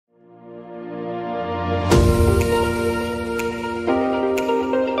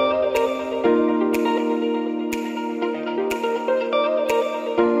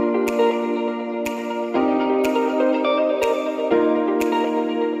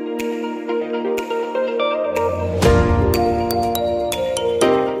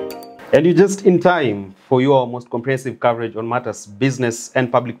And you're just in time for your most comprehensive coverage on matters business and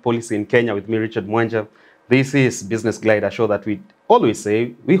public policy in Kenya with me, Richard Mwanja. This is Business Glide, a show that we always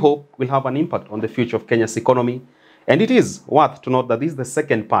say we hope will have an impact on the future of Kenya's economy. And it is worth to note that this is the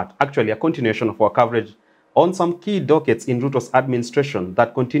second part, actually a continuation of our coverage on some key dockets in Ruto'S administration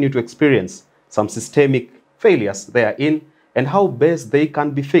that continue to experience some systemic failures therein and how best they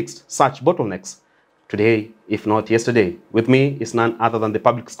can be fixed, such bottlenecks. Today, if not yesterday, with me is none other than the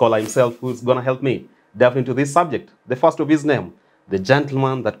public scholar himself who's going to help me delve into this subject. The first of his name, the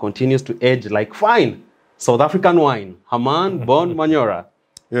gentleman that continues to age like fine South African wine, Herman Manyora.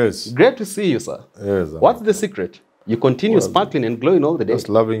 Yes. Great to see you, sir. Yes. What's the secret? You continue sparkling and glowing all the day. Just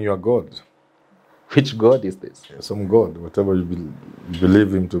loving your God. Which God is this? Some God, whatever you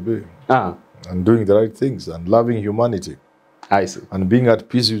believe him to be. And doing the right things and loving humanity. I see. And being at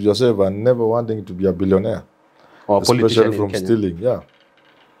peace with yourself and never wanting to be a billionaire. Or a politician especially in from Kenya. stealing. Yeah.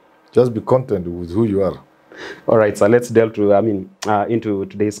 Just be content with who you are. All right, so let's delve into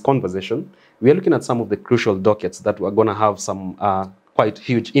today's conversation. We are looking at some of the crucial dockets that are going to have some quite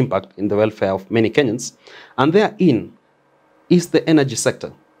huge impact in the welfare of many Kenyans. And therein is the energy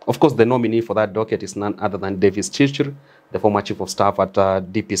sector. Of course, the nominee for that docket is none other than Davis Chirchir, the former chief of staff at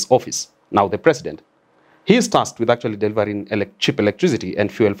DP's office, now the president. He is tasked with actually delivering cheap electricity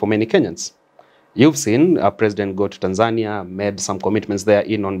and fuel for many Kenyans. You've seen President go to Tanzania, made some commitments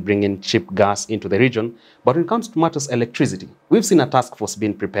therein on bringing cheap gas into the region. But when it comes to matters electricity, we've seen a task force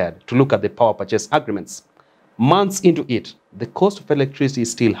being prepared to look at the power purchase agreements. Months into it, the cost of electricity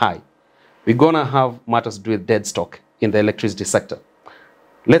is still high. We're going to have matters to do with dead stock in the electricity sector.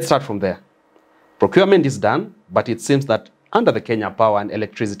 Let's start from there. Procurement is done, but it seems that under the Kenya power and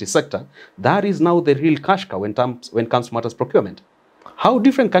electricity sector, that is now the real cash cow when it comes to matters procurement. How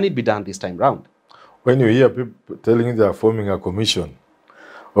different can it be done this time round? When you hear people telling you they are forming a commission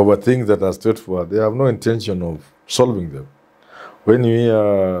over things that are straightforward, they have no intention of solving them. When you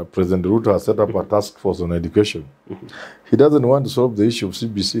hear President Ruto has set up a task force on education, he doesn't want to solve the issue of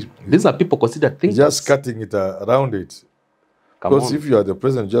CBC. These are people considered thinkers. Just cutting it around it. Come Because on. if you are the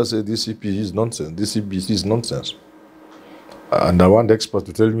president, just say this CP is nonsense, this CBC is nonsense. And I want experts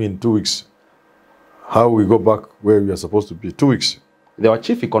to tell me in 2 weeks how we go back where we are supposed to be. 2 weeks. There were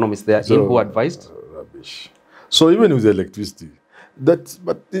chief economists there who advised. Rubbish. So even with electricity,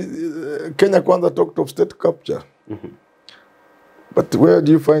 Kenya Kwanza talked of state capture. But where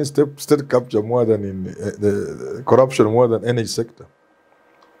do you find state capture more than in the corruption more than energy sector?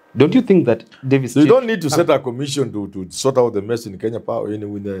 Don't you think that Davis... You don't need to set a commission to sort out the mess in Kenya power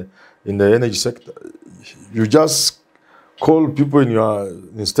in the energy sector. You just call people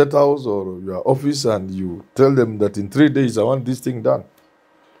in State House or your office and you tell them that in 3 days I want this thing done.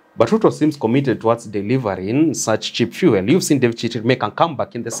 But Ruto seems committed towards delivering such cheap fuel. You've seen David Chirchir make a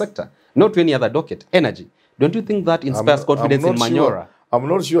comeback in the sector, not to any other docket, energy. Don't you think that inspires confidence in Manyora? I'm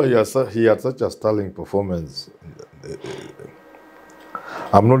not sure he had such a sterling performance.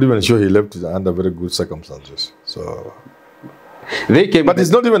 I'm not even sure he left it under very good circumstances. So, but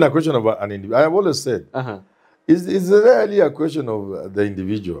it's not even a question of an individual. I have always said, it's rarely a question of the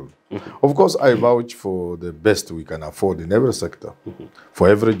individual. Of course, I vouch for the best we can afford in every sector, for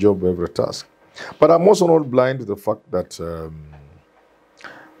every job, every task. But I'm also not blind to the fact that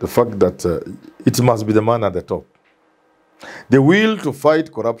it must be the man at the top. The will to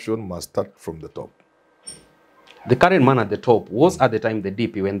fight corruption must start from the top. The current man at the top was at the time the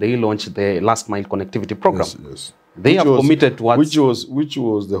DP when they launched the last mile connectivity program. Yes. They have committed towards... Which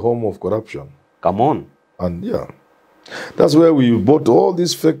was the home of corruption. Come on. And yeah, that's where we bought all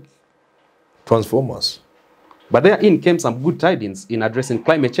these fake transformers. But therein came some good tidings in addressing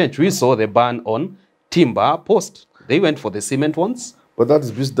climate change. We saw the ban on timber post. They went for the cement ones. But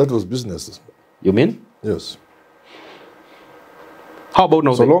that was business. You mean? Yes. How about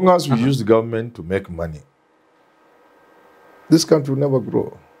now? So long as we use the government to make money, this country will never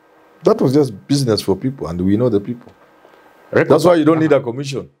grow. That was just business for people, and we know the people. That's why you don't need a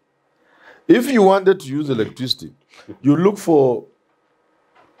commission. If you wanted to use electricity, you look for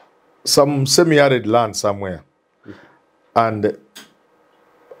some semi-arid land somewhere and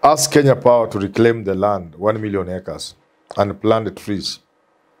ask Kenya Power to reclaim the land, 1 million acres, and plant the trees.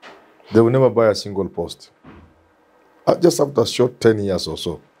 They will never buy a single post. Just after a short 10 years or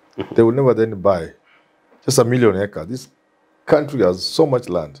so, they will never then buy just 1 million acres. This country has so much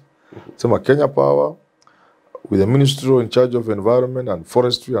land. So Kenya Power, with the ministry in charge of environment and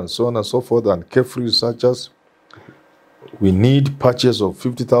forestry and so on and so forth, and carefree researchers, we need purchase of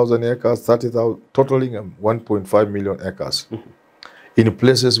 50,000 acres, 30,000, totaling 1.5 million acres in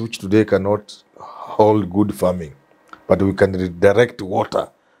places which today cannot hold good farming. But we can redirect water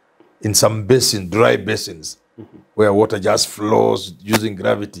in some basin, dry basins, where water just flows using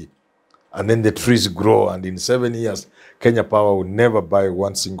gravity. And then the trees grow, and in 7 years, Kenya Power will never buy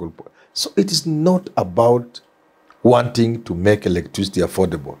one single. So it is not about wanting to make electricity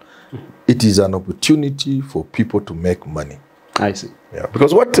affordable. It is an opportunity for people to make money. I see. Yeah,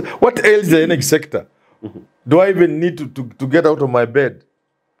 because what ails the energy sector? Do I even need to get out of my bed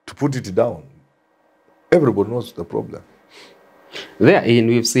to put it down? Everybody knows the problem. Therein,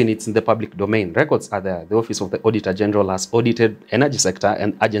 we've seen it's in the public domain. Records are there. The Office of the Auditor General has audited energy sector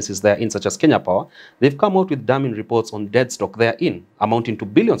and agencies therein, such as Kenya Power. They've come out with damning reports on dead stock therein, amounting to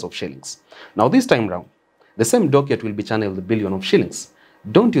billions of shillings. Now, this time round, the same docket will be channeled a billion of shillings.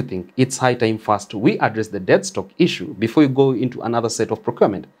 Don't you think it's high time first we address the dead stock issue before you go into another set of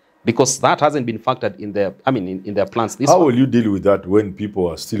procurement? Because that hasn't been factored in their, in their plans. How will you deal with that when people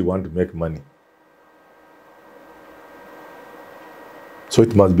are still want to make money? So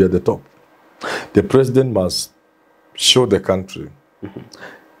it must be at the top. The president must show the country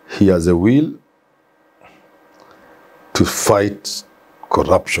he has a will to fight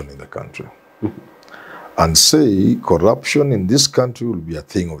corruption in the country. And say corruption in this country will be a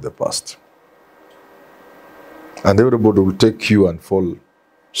thing of the past. And everybody will take cue and fall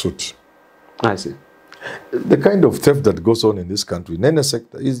suit. I see. The kind of theft that goes on in this country, in any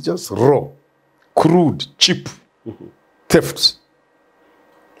sector, is just raw, crude, cheap thefts.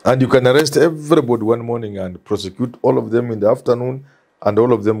 And you can arrest everybody one morning and prosecute all of them in the afternoon, and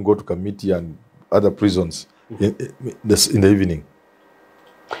all of them go to committee and other prisons in the evening.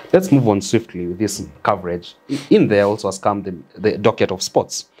 Let's move on swiftly with this coverage. In there also has come the docket of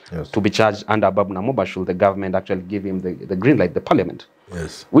sports. Yes. To be charged under Babu Namoba. Should the government actually give him the green light, the parliament?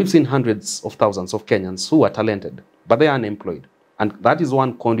 Yes. We've seen hundreds of thousands of Kenyans who are talented, but they are unemployed. And that is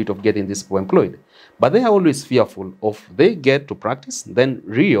one conduit of getting these people employed. But they are always fearful of they get to practice, then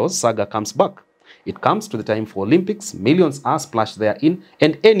Rio's saga comes back. It comes to the time for Olympics, millions are splashed therein,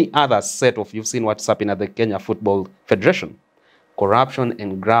 and any other set of, you've seen what's happening at the Kenya Football Federation. Corruption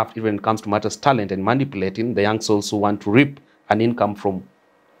and graft, even when it comes to matters talent and manipulating the young souls who want to reap an income from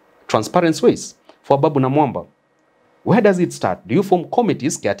transparent ways. For Babu Namwamba, where does it start? Do you form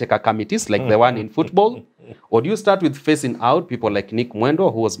committees, caretaker committees like the one in football? Or do you start with phasing out people like Nick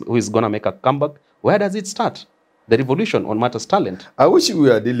Mwendo, who is going to make a comeback? Where does it start? The revolution on matters talent. I wish we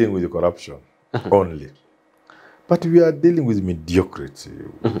were dealing with corruption only. But we are dealing with mediocrity,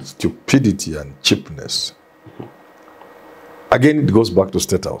 stupidity and cheapness. Again, it goes back to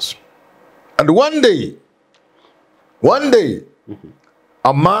State House. And one day,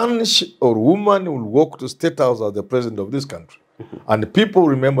 a man or woman will walk to State House as the president of this country. And people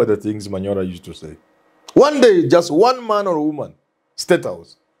remember the things Manyora used to say. One day, just one man or woman, State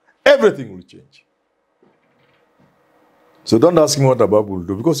House, everything will change. So don't ask him what Abab will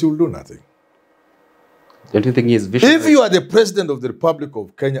do, because he will do nothing. Don't you think he is visionary? If you are the president of the Republic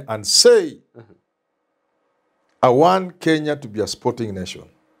of Kenya and say, I want Kenya to be a sporting nation,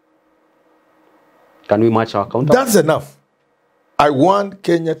 can we match our counter? that's enough. I want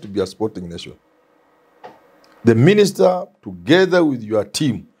Kenya to be a sporting nation. The minister, together with your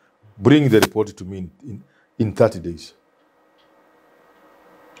team, bring the report to me in 30 days.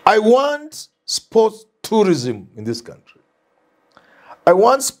 I want sports tourism in this country. I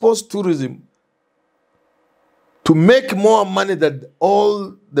want sports tourism to make more money than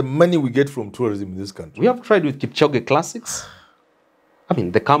all the money we get from tourism in this country. We have tried with Kipchoge Classics.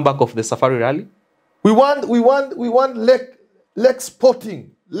 The comeback of the Safari Rally. We want leg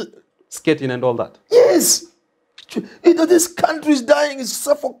sporting. Skating and all that. Yes. This country is dying, is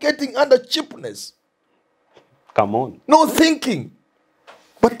suffocating under cheapness. Come on. No thinking.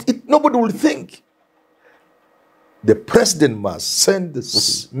 But nobody will think. The president must send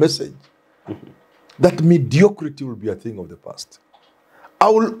this message that mediocrity will be a thing of the past. I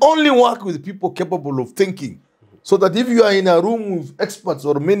will only work with people capable of thinking, so that if you are in a room with experts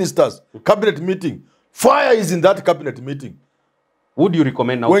or ministers, cabinet meeting, fire is in that cabinet meeting. Would you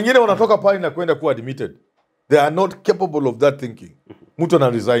recommend now? Wengine wanatoka pale na kwenda kuwa admitted. They are not capable of that thinking. Mtu ana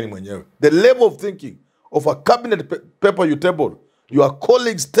resign mwenyewe. The level of thinking of a cabinet paper you table, your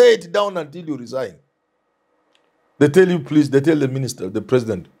colleagues stay it down until you resign. They tell you, please, they tell the minister, the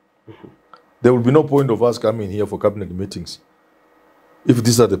president, there will be no point of us coming here for cabinet meetings if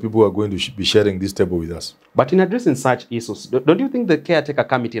these are the people who are going to be sharing this table with us. But in addressing such issues, don't you think the caretaker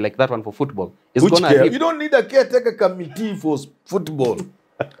committee like that one for football is going to... You don't need a caretaker committee for football.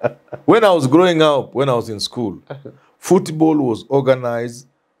 When I was growing up, when I was in school, football was organized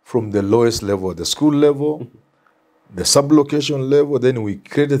from the lowest level, the school level, the sub-location level. Then we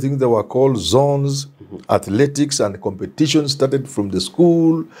created things that were called zones. Athletics and competition started from the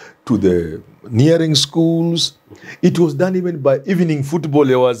school to the nearing schools. It was done even by evening football.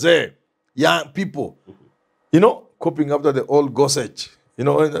 There was there, young people, coping after the old gossage,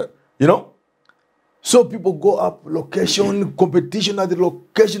 So people go up, location, competition at the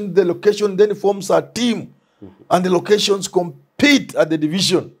location then forms a team. And the locations compete at the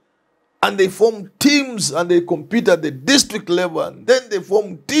division. And they form teams and they compete at the district level. And then they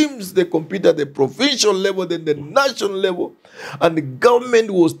form teams, they compete at the provincial level, then the national level. And the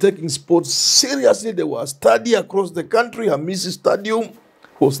government was taking sports seriously. There was a study across the country. Hamisi Stadium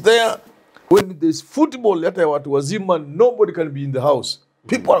was there. When there's football at Wazima, nobody can be in the house.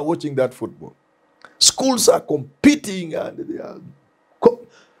 People are watching that football. Schools are competing and there are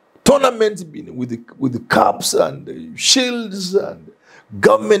tournaments with the cups and the shields, and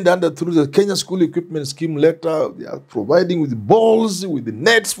government through the Kenya School Equipment Scheme letter, they are providing with the balls, with the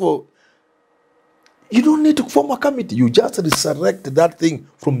nets for. You don't need to form a committee. You just resurrect that thing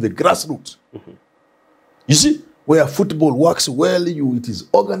from the grassroots. You see, where football works well, it is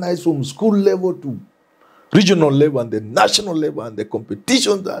organized from school level to regional level and the national level and the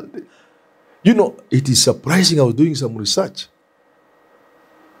competitions. And it is surprising. I was doing some research.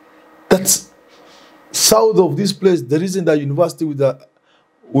 That's south of this place. There isn't a university with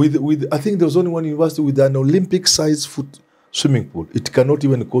I think there was only one university with an Olympic-sized swimming pool. It cannot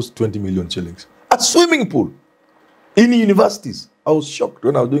even cost 20 million shillings. A swimming pool in universities. I was shocked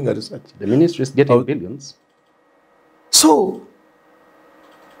when I was doing a research. The ministry is getting billions. So,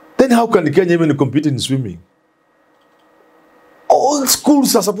 then how can Kenya even compete in swimming? All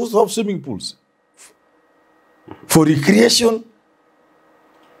schools are supposed to have swimming pools. For recreation.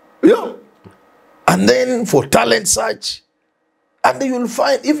 Yeah. And then for talent search. And then you'll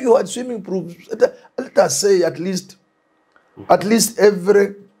find, if you had swimming pools, let us say at least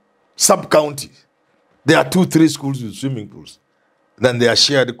every sub-county, there are 2-3 schools with swimming pools. Then they are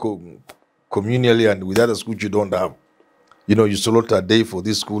shared communally, and with other schools you don't have. You slot a day for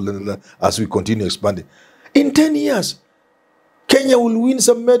this school and as we continue expanding. In 10 years, Kenya will win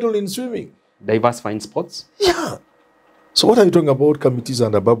some medal in swimming. Diversifying sports? Yeah. So what are you talking about committees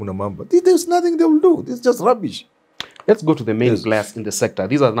and Ababu Namamba? There's nothing they will do. It's just rubbish. Let's go to the main players in the sector.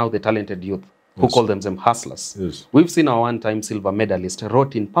 These are now the talented youth who call themselves hustlers. Yes. We've seen our one-time silver medalist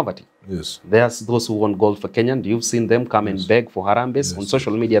rot in poverty. Yes. There's those who won gold for Kenyan. You've seen them come and beg for harambes on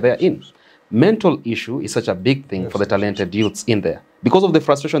social media. They're in. Mental issue is such a big thing for the talented youths in there. Because of the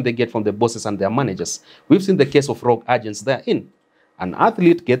frustration they get from the bosses and their managers. We've seen the case of rogue agents. They're in. An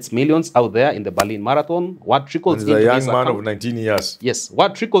athlete gets millions out there in the Berlin Marathon. What trickles into a young his man account, of 19 years. Yes.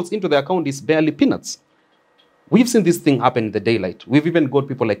 What trickles into the account is barely peanuts. We've seen this thing happen in the daylight. We've even got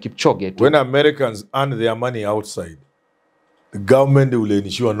people like Kipchoge. When Americans earn their money outside, the government will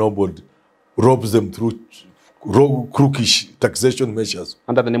ensure nobody robs them through crookish taxation measures.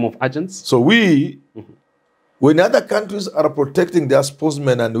 Under the name of agents? So when other countries are protecting their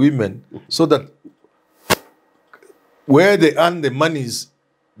sportsmen and women, so that where they earn the money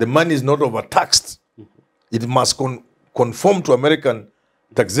is not overtaxed. It must conform to American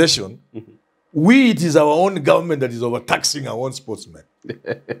taxation. It is our own government that is overtaxing our own sportsmen.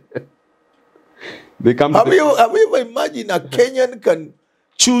 Have you ever imagined a Kenyan can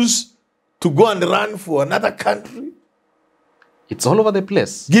choose to go and run for another country? It's all over the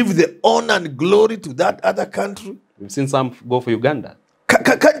place. Give the honor and glory to that other country. We've seen some go for Uganda.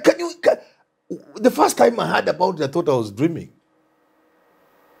 The first time I heard about it, I thought I was dreaming.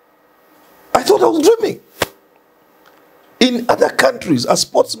 I thought I was dreaming. In other countries, a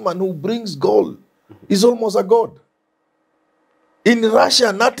sportsman who brings gold is almost a god. In Russia,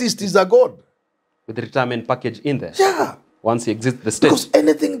 an artist is a god. With the retirement package in there. Yeah. Once he exits the stage. Because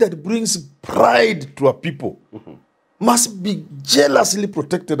anything that brings pride to a people must be jealously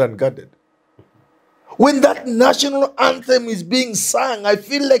protected and guarded. When that national anthem is being sung, I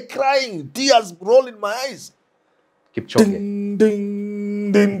feel like crying. Tears roll in my eyes. Kipchoge. Ding,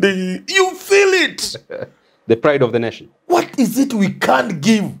 ding, ding, ding. You feel it. The pride of the nation. What is it we can't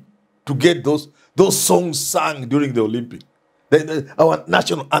give to get those songs sung during the Olympics? Our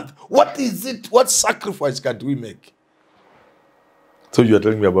national anthem. What is it? What sacrifice can't we make? So you are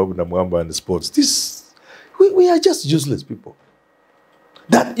telling me about Namwamba and the sports. We are just useless people.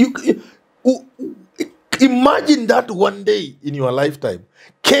 That imagine that one day in your lifetime,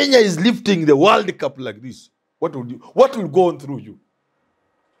 Kenya is lifting the World Cup like this. What will go on through you?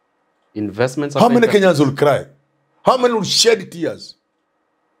 Investments. How many Kenyans will cry? How many will shed tears?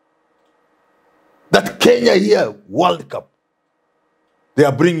 That Kenya here, World Cup. They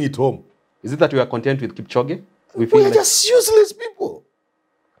are bringing it home. Is it that you are content with Kipchoge? We feel are like... just useless people.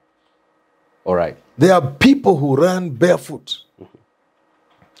 All right. There are people who run barefoot.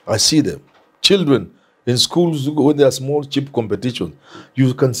 I see them. Children in schools, when there are small, cheap competitions,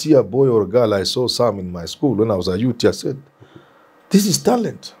 you can see a boy or a girl. I saw some in my school when I was a youth. I said, this is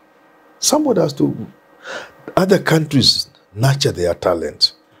talent. Somebody has to... Other countries nurture their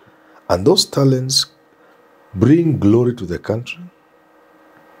talent. And those talents bring glory to the country,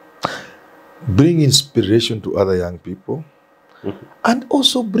 bring inspiration to other young people, and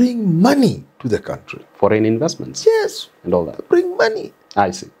also bring money to the country. Foreign investments. Yes. And all that. Bring money.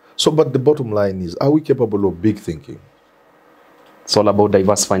 I see. So, but the bottom line is, are we capable of big thinking? It's all about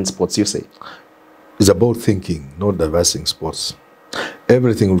diversifying sports, you say? It's about thinking, not diversing sports.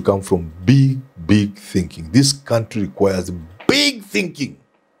 Everything will come from big thinking. This country requires big thinking.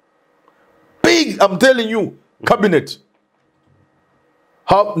 Big, I'm telling you, cabinet.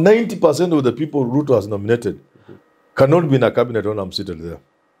 How 90% of the people Ruto has nominated cannot be in a cabinet when I'm seated there.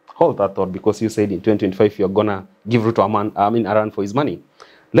 Hold that thought, because you said in 2025 you're gonna give Ruto a run for his money.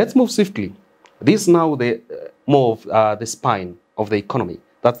 Let's move swiftly. This is now the more of the spine of the economy.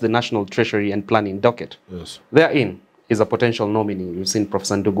 That's the National Treasury and Planning docket. Yes. Therein is a potential nominee. We've seen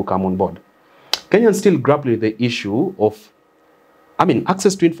Professor Ndugu come on board. Kenyans still grapple with the issue of,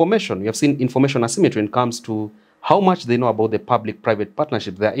 access to information. We have seen information asymmetry when it comes to how much they know about the public-private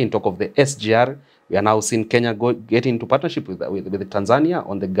partnership. They are in talk of the SGR. We are now seeing Kenya get into partnership with Tanzania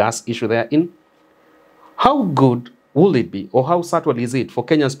on the gas issue they are in. How good will it be, or how subtle is it for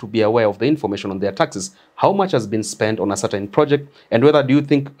Kenyans to be aware of the information on their taxes? How much has been spent on a certain project? And whether do you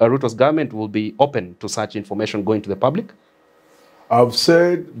think Ruto's government will be open to such information going to the public? I've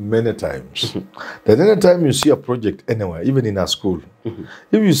said many times that anytime you see a project anywhere, even in a school, if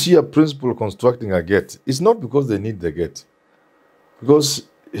you see a principal constructing a gate, it's not because they need the gate. Because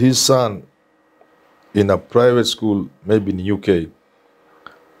his son in a private school, maybe in UK,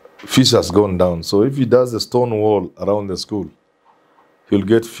 fees has gone down. So if he does the stone wall around the school, he'll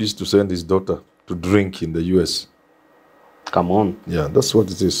get fees to send his daughter to drink in the US. Come on. Yeah, that's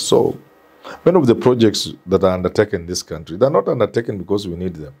what it is. So many of the projects that are undertaken in this country, they're not undertaken because we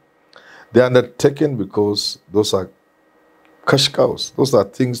need them. They're undertaken because those are cash cows. Those are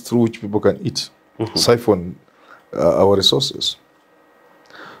things through which people can eat, siphon our resources.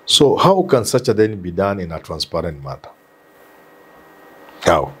 So how can such a thing be done in a transparent manner?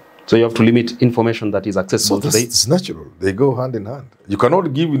 How? So you have to limit information that is accessible today? It's natural. They go hand in hand. You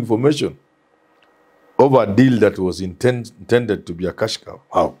cannot give information over a deal that was intended to be a cash cow.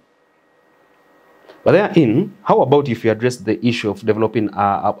 How? But therein, how about if you address the issue of developing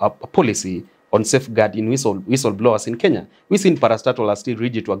a policy on safeguarding whistleblowers in Kenya? We've seen parastatals are still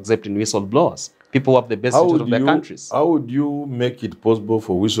rigid to accepting whistleblowers. People who have the best interest of their countries. How would you make it possible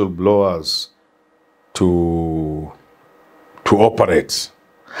for whistleblowers to operate?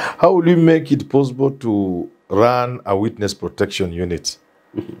 How will you make it possible to run a witness protection unit?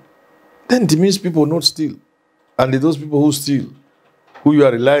 Then it means people will not steal. And those people who steal, who you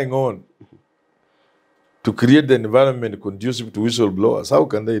are relying on to create the environment conducive to whistleblowers, how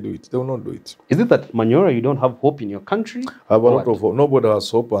can they do it? They will not do it. Is it that, Manyora, you don't have hope in your country? I have a lot of hope. Nobody has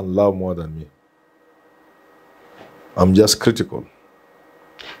hope and love more than me. I'm just critical.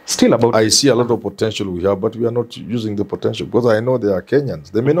 Still about... I see a lot of potential we have, but we are not using the potential because I know there are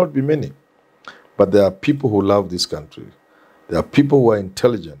Kenyans. There may not be many, but there are people who love this country. There are people who are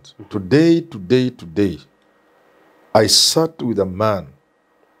intelligent. Today, I sat with a man,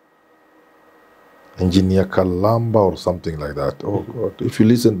 Engineer Kalamba or something like that. Oh, God. If you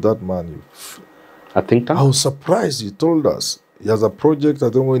listen to that man, I think I was surprised. He told us he has a project, I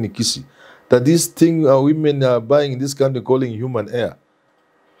don't know, in Ikisi, that this thing women are buying in this country calling human hair.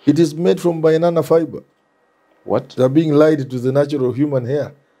 It is made from banana fiber. What? They are being lied to the natural human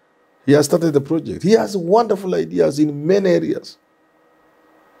hair. He has started the project. He has wonderful ideas in many areas.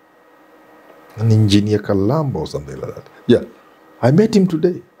 An Engineer Kalamba or something like that. Yeah. I met him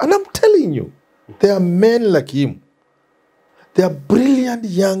today. And I'm telling you, there are men like him. They are brilliant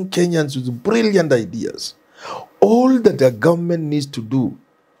young Kenyans with brilliant ideas. All that the government needs to do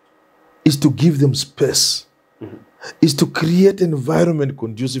is to give them space, is to create an environment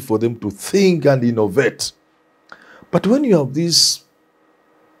conducive for them to think and innovate. But when you have these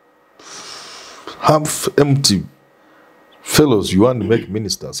half-empty fellows you want to make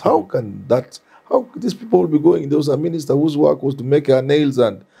ministers, how these people will be going? There was a minister whose work was to make her nails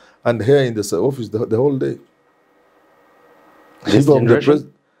and hair in the office the whole day. This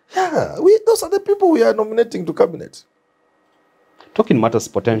generation? Those are the people we are nominating to cabinet. Talking matters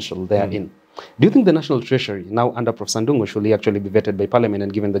potential therein. Do you think the National Treasury, now under Prof. Sandungo, should actually be vetted by Parliament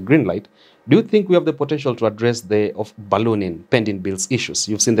and given the green light? Do you think we have the potential to address the ballooning pending bills issues?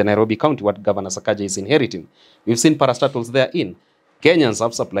 You've seen the Nairobi County, what Governor Sakaja is inheriting. We've seen parastatals therein. Kenyans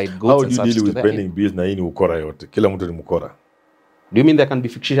have supplied goods and services to their How do you deal with pending bills na ini ukora yote? Kila mtu ni mukora. Do you mean there can be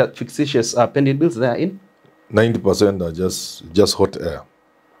fictitious pending bills therein? 90% are just hot air.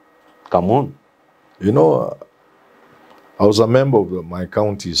 Come on. You know, I was a member of my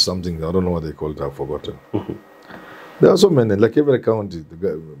county, something, I don't know what they call it, I've forgotten. There are so many, like every county,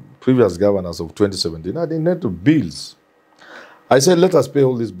 the previous governors of 2017, they need to bills. I said, let us pay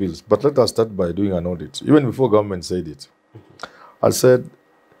all these bills, but let us start by doing an audit. Even before government said it. I said,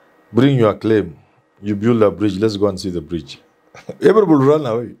 bring your claim. You build a bridge, let's go and see the bridge. Everybody ran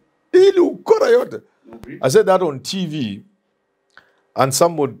away. I said that on TV, and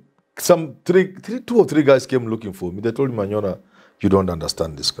two or three guys came looking for me. They told me, Manyora, you don't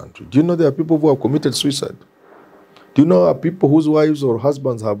understand this country. Do you know there are people who have committed suicide? Do you know there are people whose wives or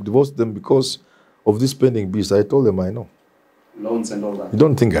husbands have divorced them because of this pending bills? I told them, I know. Loans and all that. You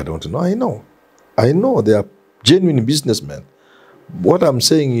don't think I don't know? I know. I know they are genuine businessmen. What I'm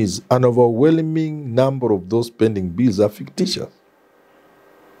saying is an overwhelming number of those pending bills are fictitious.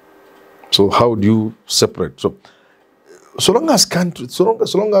 So how do you separate? So long as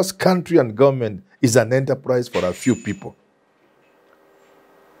country and government is an enterprise for a few people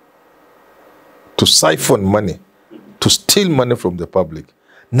to siphon money, to steal money from the public,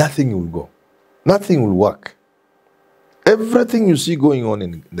 nothing will go. Nothing will work. Everything you see going on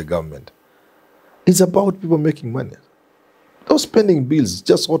in the government is about people making money. Those spending bills,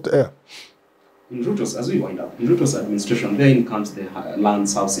 just hot air. In Ruto'S, as we wind up, in Ruto'S administration, therein comes the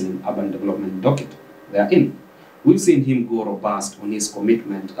lands, housing, and urban development docket. They are in. We've seen him go robust on his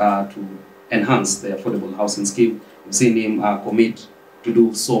commitment to enhance the affordable housing scheme. We've seen him commit to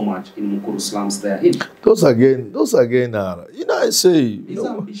do so much in Mukuru slums therein. Those again are, I say... These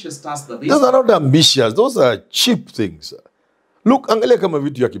are ambitious tasks that those are not ambitious. Those are cheap things. Look, angalia kama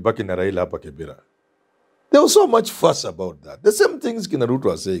vitu ya Kibaki na Raila hapa Kibera. There was so much fuss about that. The same things Kina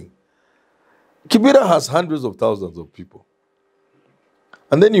Ruto are saying. Kibera has hundreds of thousands of people.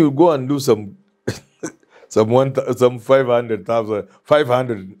 And then you go and do some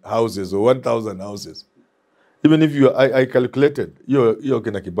 500 houses or 1,000 houses. Even if I calculated, you're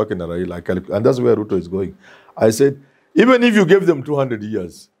Kina Kibaki na Raila, and that's where Ruto is going. I said, even if you gave them 200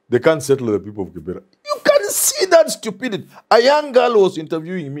 years, they can't settle the people of Kibera. You can see that stupidity. A young girl was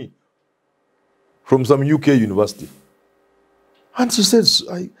interviewing me from some UK university. And she says,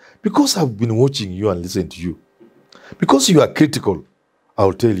 because I've been watching you and listening to you, because you are critical,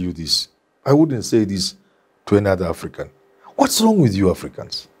 I'll tell you this. I wouldn't say this to any other African. What's wrong with you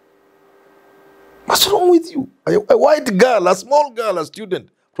Africans? What's wrong with you? A white girl, a small girl, a student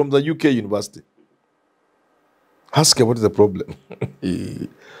from the UK university. Ask her what is the problem.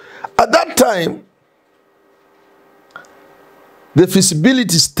 At that time, the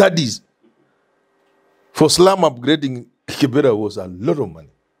feasibility studies for slum upgrading Kibera was a lot of money.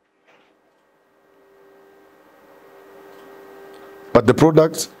 But the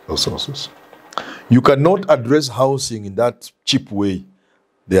product also. You cannot address housing in that cheap way,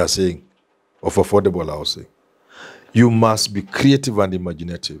 they are saying, of affordable housing. You must be creative and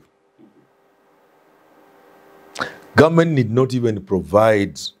imaginative. Government need not even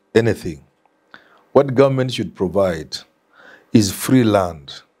provide anything. What government should provide is free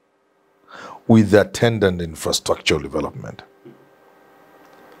land with attendant infrastructural development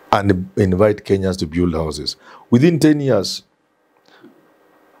and invite Kenyans to build houses. Within 10 years,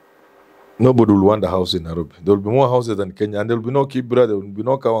 nobody will want a house in Nairobi. There will be more houses than Kenya, and there will be no Kibra, there will be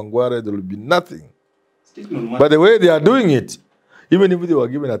no Kawangware, there will be nothing. But the way they are doing it, even if they were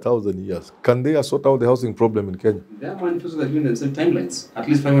given 1,000 years, can they sort out the housing problem in Kenya? They are manifestos that given the same timelines, at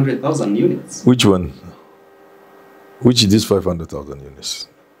least 500,000 units. Which one? Which is this 500,000 units?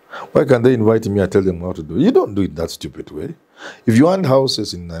 Why can't they invite me and tell them how to do it? You don't do it that stupid way. If you want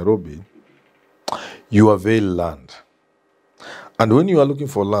houses in Nairobi, you avail land. And when you are looking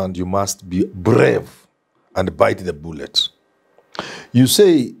for land, you must be brave and bite the bullet. You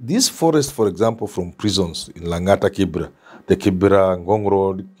say, this forest, for example, from prisons in Langata, Kibra, the Kibra, Ngong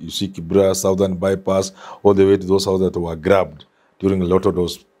Road, you see Kibra, Southern Bypass, all the way to those houses that were grabbed during a lot of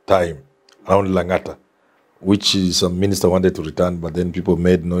those time around Langata, which some minister wanted to return, but then people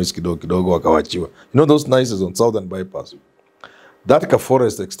made noise, kidogo, wakawachiwa. You know those nices on Southern Bypass? That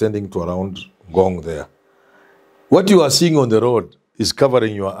forest extending to around Ngong there. What you are seeing on the road is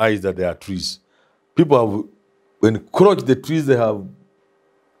covering your eyes that there are trees. People have, when encroach the trees, they have a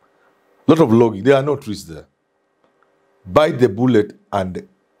lot of logging. There are no trees there. Bite the bullet and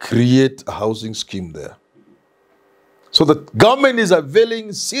create a housing scheme there. So the government is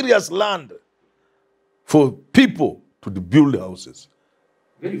availing serious land for people to build houses.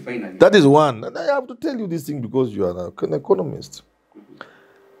 Very finally. That is one. And I have to tell you this thing because you are an economist.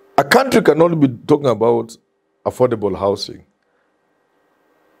 A country cannot be talking about affordable housing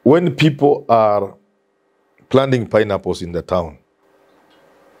when people are planting pineapples in the town.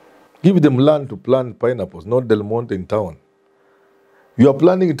 Give them land to plant pineapples, not Del Monte in town. You are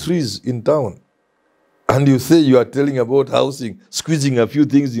planting trees in town, and you say you are telling about housing, squeezing a few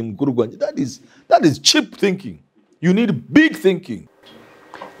things in Kurugwanji. That is cheap thinking. You need big thinking.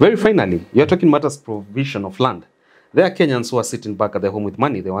 Very finally, you're talking matters provision of land. There are Kenyans who are sitting back at their home with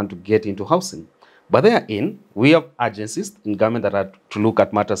money. They want to get into housing. But we have agencies in government that are to look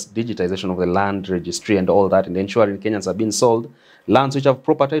at matters, digitization of the land registry and all that, and ensuring Kenyans are being sold lands which have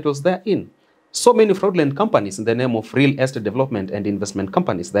proper titles therein. So many fraudulent companies in the name of real estate development and investment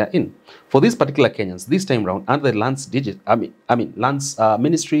companies therein. For these particular Kenyans, this time round, under the lands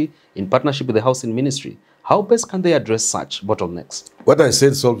ministry in partnership with the housing ministry, how best can they address such bottlenecks? What I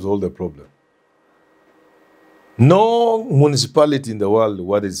said solves all the problem. No municipality in the world,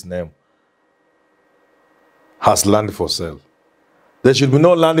 what is its name, has land for sale. There should be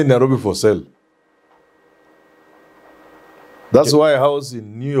no land in Nairobi for sale. That's why a house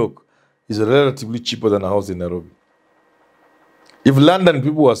in New York is relatively cheaper than a house in Nairobi. If London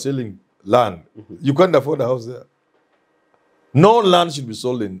people are selling land, you can't afford a house there. No land should be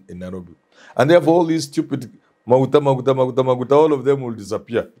sold in Nairobi. And therefore all these stupid Maguta, all of them will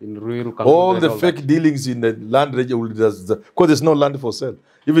disappear. All the fake dealings in the land region will disappear. Because there's no land for sale.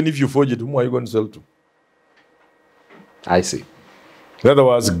 Even if you forge it, whom are you going to sell to? I see. In other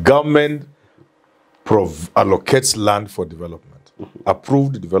words, government allocates land for development.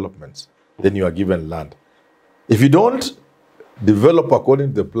 Approved developments. Then you are given land. If you don't develop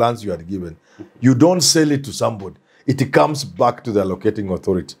according to the plans you are given, you don't sell it to somebody. It comes back to the allocating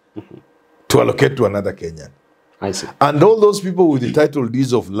authority to allocate to another Kenyan. I see. And all those people with the title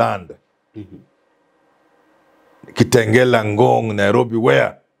deeds of land, Kitengela, Ngong, Nairobi,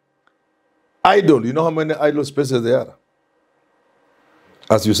 where? Idle. You know how many idle spaces there are?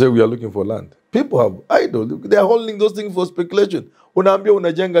 As you say, we are looking for land. People have idle. They are holding those things for speculation. Unaambia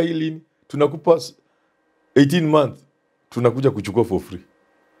unajenga hili, tunakupa 18 months, tunakuja kuchukua for free.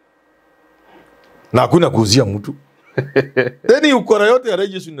 Na hakuna kuuzia mtu. Then ukora yote ya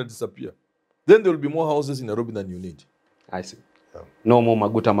registry ina disappear. Then there will be more houses in Nairobi than you need. I see. Yeah. No more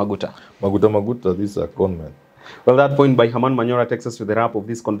Maguta. Maguta, these are conmen. Well, that point by Herman Manyora takes us to the wrap of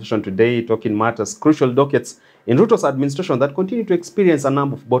this conversation today, talking matters, crucial dockets in Ruto'S administration that continue to experience a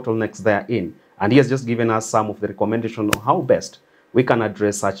number of bottlenecks therein. And he has just given us some of the recommendations on how best we can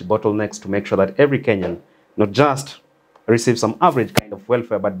address such bottlenecks to make sure that every Kenyan not just receives some average kind of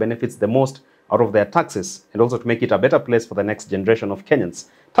welfare, but benefits the most out of their taxes, and also to make it a better place for the next generation of Kenyans.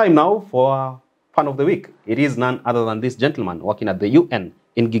 Time now for Fan of the Week. It is none other than this gentleman working at the UN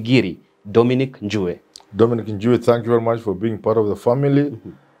in Gigiri, Dominic Njue. Dominic Njue, thank you very much for being part of the family.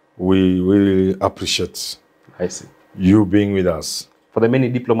 We really appreciate you being with us. For the many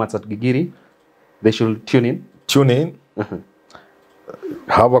diplomats at Gigiri, they should tune in. Tune in.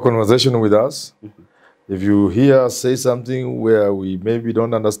 Have a conversation with us. If you hear us say something where we maybe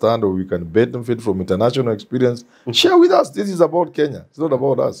don't understand or we can benefit from international experience, share with us. This is about Kenya. It's not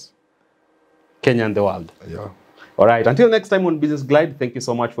about us. Kenya and the world. Yeah. All right. Until next time on Business Glide, thank you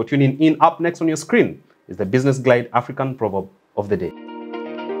so much for tuning in. Up next on your screen is the Business Glide African Proverb of the Day.